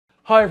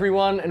Hi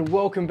everyone and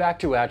welcome back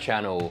to our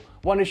channel.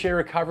 Wondershare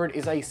Recover It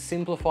is a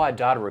simplified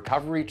data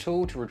recovery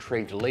tool to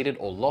retrieve deleted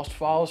or lost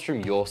files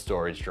from your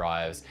storage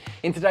drives.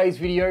 In today's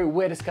video,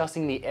 we're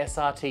discussing the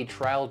Srt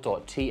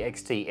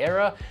Trail.txt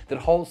error that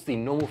halts the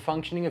normal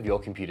functioning of your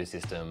computer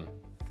system.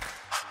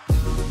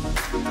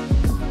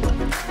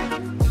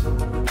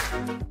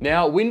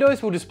 Now,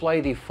 Windows will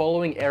display the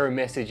following error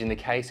message in the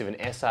case of an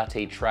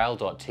Srt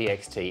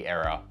Trail.txt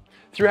error.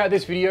 Throughout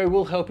this video,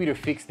 we'll help you to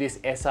fix this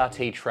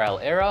Srt Trail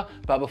error,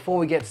 but before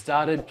we get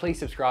started, please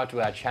subscribe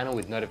to our channel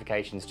with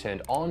notifications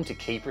turned on to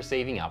keep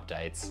receiving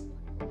updates.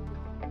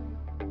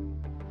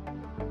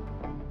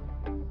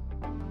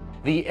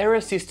 The error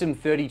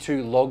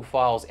System32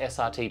 Logfiles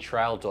Srt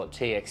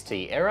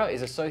Trail.txt error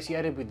is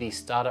associated with the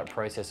startup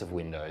process of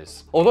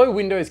Windows. Although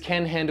Windows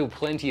can handle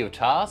plenty of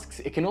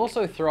tasks, it can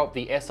also throw up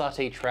the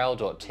Srt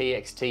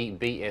Trail.txt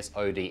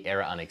BSOD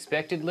error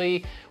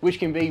unexpectedly, which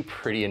can be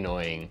pretty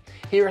annoying.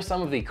 Here are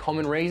some of the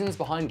common reasons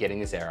behind getting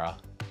this error.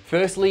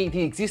 Firstly,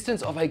 the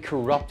existence of a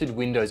corrupted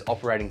Windows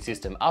operating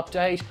system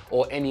update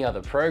or any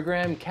other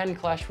program can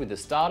clash with the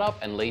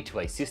startup and lead to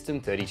a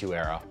System32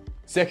 error.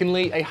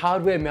 Secondly, a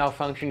hardware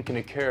malfunction can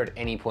occur at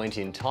any point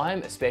in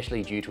time,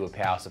 especially due to a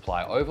power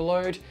supply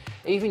overload.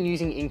 Even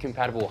using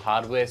incompatible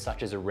hardware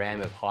such as a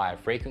RAM of higher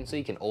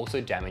frequency can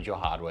also damage your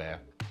hardware.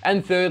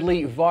 And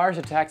thirdly, virus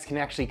attacks can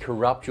actually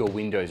corrupt your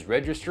Windows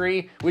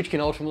registry, which can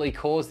ultimately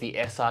cause the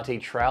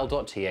Srt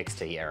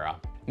Trail.txt error.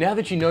 Now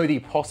that you know the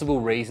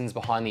possible reasons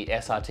behind the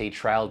Srt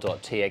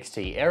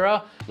Trail.txt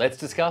error, let's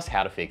discuss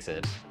how to fix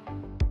it.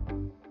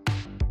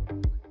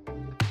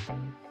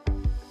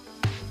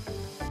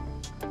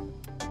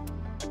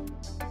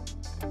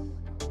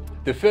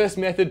 The first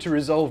method to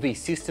resolve the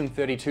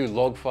System32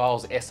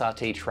 Logfiles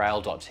Srt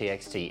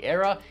Trail.txt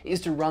error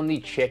is to run the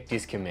check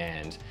disk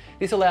command.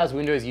 This allows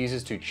Windows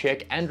users to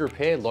check and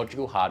repair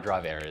logical hard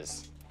drive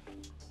errors.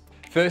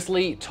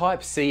 Firstly,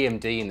 type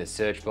CMD in the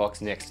search box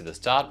next to the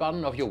start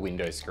button of your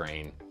Windows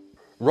screen.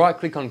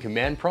 Right-click on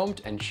Command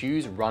Prompt and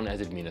choose Run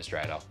as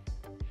Administrator.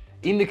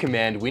 In the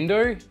command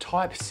window,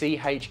 type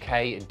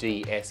CHKDSK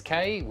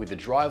with the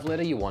drive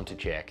letter you want to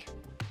check.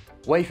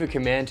 Wait for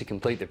command to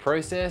complete the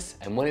process,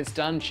 and when it's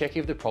done, check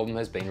if the problem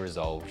has been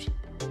resolved.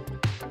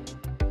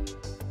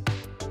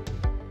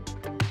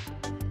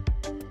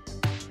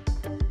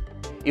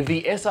 If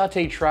the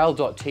Srt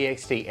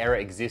Trail.txt error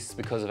exists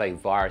because of a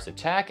virus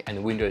attack and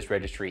the Windows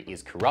registry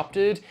is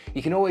corrupted,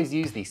 you can always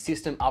use the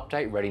System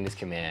Update Readiness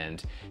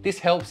command. This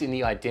helps in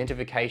the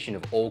identification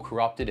of all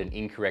corrupted and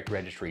incorrect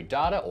registry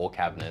data or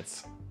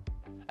cabinets.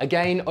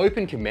 Again,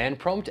 open Command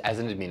Prompt as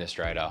an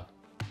administrator.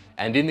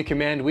 And in the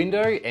command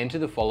window, enter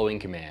the following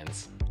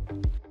commands.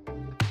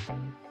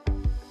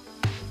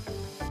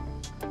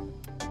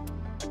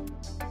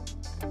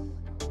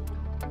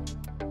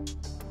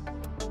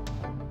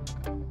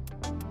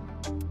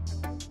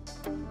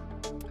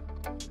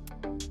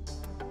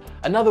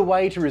 Another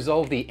way to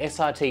resolve the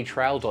Srt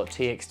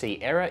Trail.txt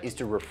error is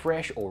to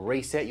refresh or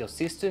reset your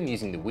system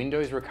using the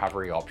Windows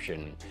recovery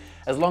option.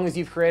 As long as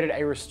you've created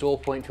a restore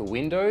point for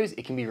Windows,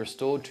 it can be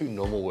restored to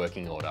normal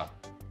working order.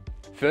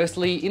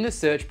 Firstly, in the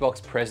search box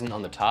present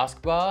on the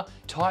taskbar,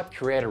 type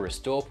Create a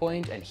Restore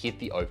Point and hit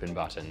the Open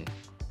button.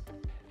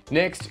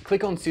 Next,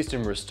 click on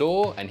System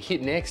Restore and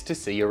hit Next to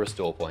see your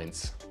restore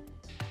points.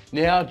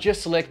 Now,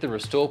 just select the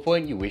restore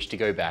point you wish to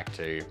go back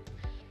to.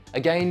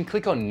 Again,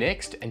 click on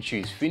Next and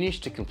choose Finish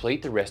to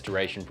complete the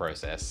restoration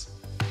process.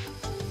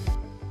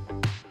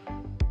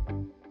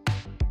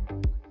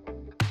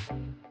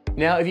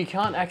 Now, if you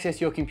can't access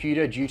your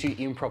computer due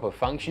to improper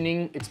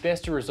functioning, it's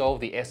best to resolve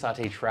the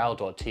Srt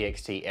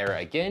Trail.txt error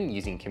again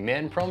using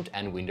Command Prompt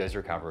and Windows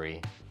Recovery.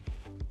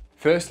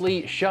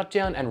 Firstly, shut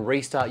down and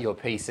restart your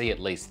PC at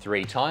least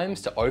 3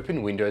 times to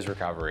open Windows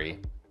Recovery.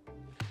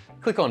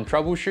 Click on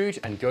Troubleshoot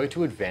and go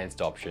to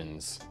Advanced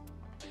Options.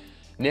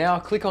 Now,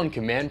 click on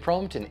Command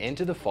Prompt and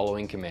enter the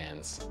following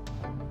commands.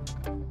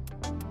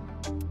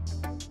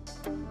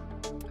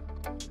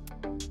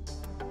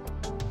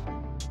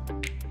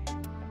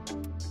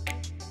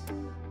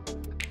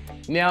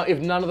 Now, if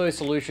none of those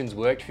solutions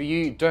worked for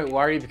you, don't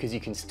worry because you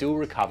can still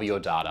recover your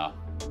data.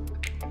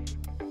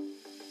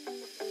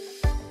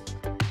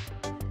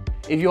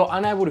 If you're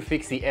unable to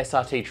fix the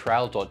Srt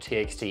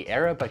Trail.txt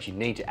error but you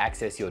need to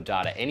access your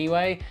data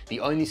anyway,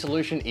 the only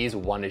solution is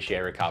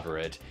Wondershare Recover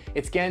It.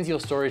 It scans your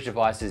storage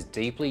devices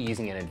deeply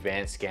using an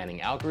advanced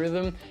scanning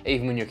algorithm,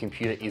 even when your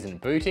computer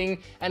isn't booting,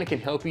 and it can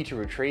help you to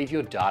retrieve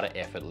your data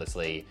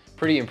effortlessly.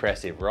 Pretty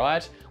impressive,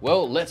 right?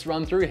 Well, let's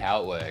run through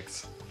how it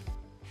works.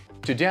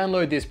 To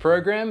download this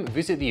program,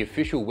 visit the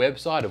official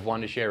website of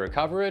Wondershare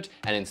Recover It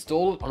and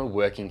install it on a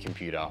working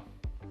computer.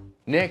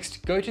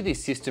 Next, go to the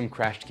System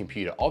Crashed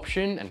Computer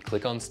option and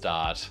click on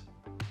Start.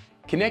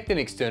 Connect an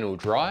external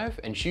drive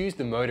and choose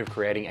the mode of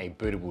creating a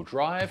bootable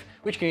drive,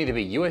 which can either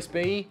be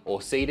USB or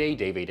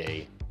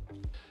CD/DVD.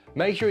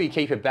 Make sure you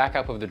keep a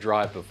backup of the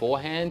drive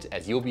beforehand,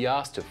 as you'll be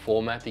asked to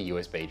format the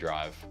USB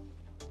drive.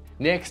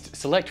 Next,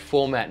 select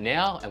Format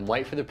Now and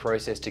wait for the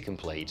process to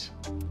complete.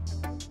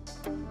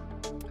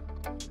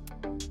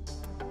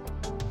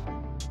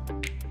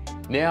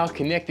 Now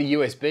connect the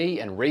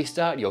USB and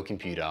restart your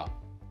computer.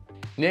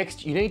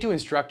 Next, you need to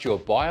instruct your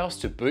BIOS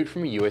to boot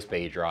from a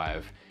USB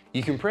drive.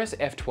 You can press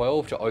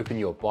F12 to open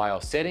your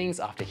BIOS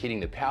settings after hitting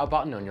the power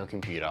button on your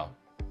computer.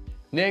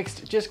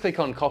 Next, just click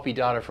on Copy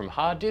Data from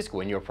Hard Disk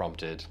when you're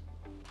prompted.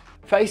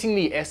 Facing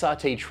the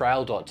Srt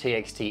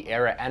Trail.txt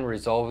error and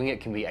resolving it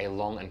can be a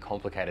long and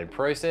complicated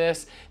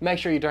process. Make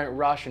sure you don't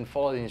rush and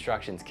follow the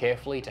instructions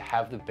carefully to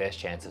have the best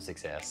chance of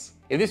success.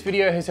 If this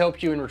video has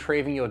helped you in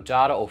retrieving your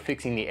data or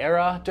fixing the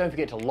error, don't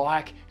forget to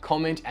like,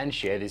 comment, and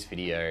share this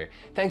video.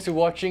 Thanks for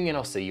watching, and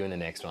I'll see you in the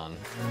next one.